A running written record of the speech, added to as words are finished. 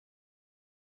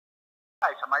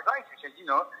So my advice is,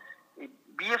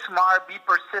 be smart, be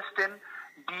persistent,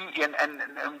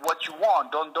 and what you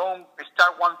want. Don't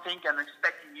start one thing and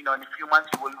expecting, in a few months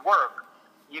it will work.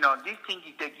 These things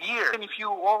take years. And if you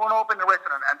want to open a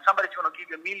restaurant and somebody's going to give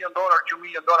you $1 million, $2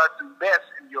 million to invest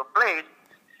in your place,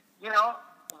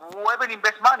 whoever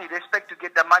invests money, they expect to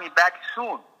get that money back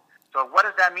soon. So what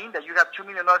does that mean? That you have $2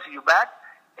 million in your back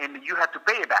and you have to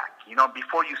pay it back,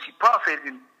 before you see profit.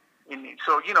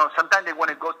 So, sometimes they want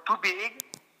to go too big.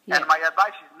 Yeah. And my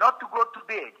advice is not to go too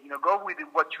big. Go with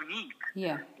what you need.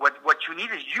 Yeah. What you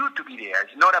need is you to be there.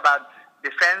 It's not about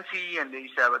the fancy and they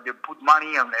put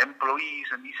money on the employees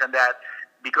and this and that.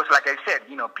 Because like I said,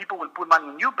 people will put money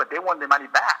on you, but they want the money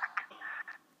back.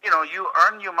 You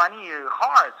earn your money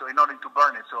hard, so in order to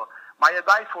burn it. So my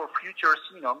advice for future,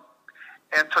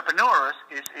 entrepreneurs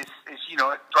is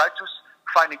try to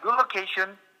find a good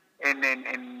location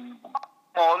in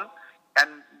small and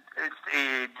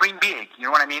dream big. You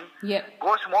know what I mean? Yeah.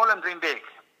 Go small and dream big.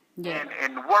 Yeah.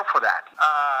 And work for that.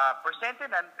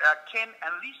 Presented and Ken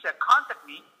and Lisa contact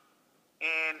me,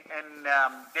 and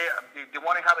they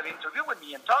want to have an interview with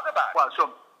me and talk about it. Well,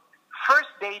 so first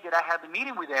day that I had the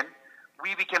meeting with them,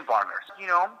 we became partners.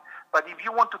 But if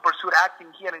you want to pursue acting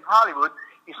here in Hollywood,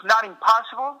 it's not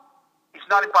impossible. It's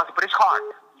not impossible, but it's hard.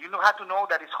 You have to know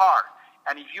that it's hard.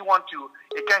 And if you want to,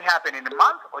 it can happen in a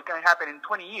month or it can happen in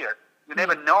 20 years. You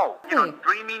never know.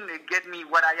 Dreaming get me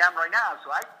where I am right now.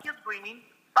 So I keep dreaming,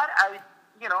 but I'm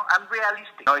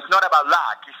realistic. It's not about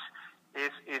luck.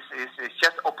 It's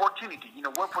just opportunity.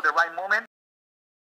 Work for the right moment.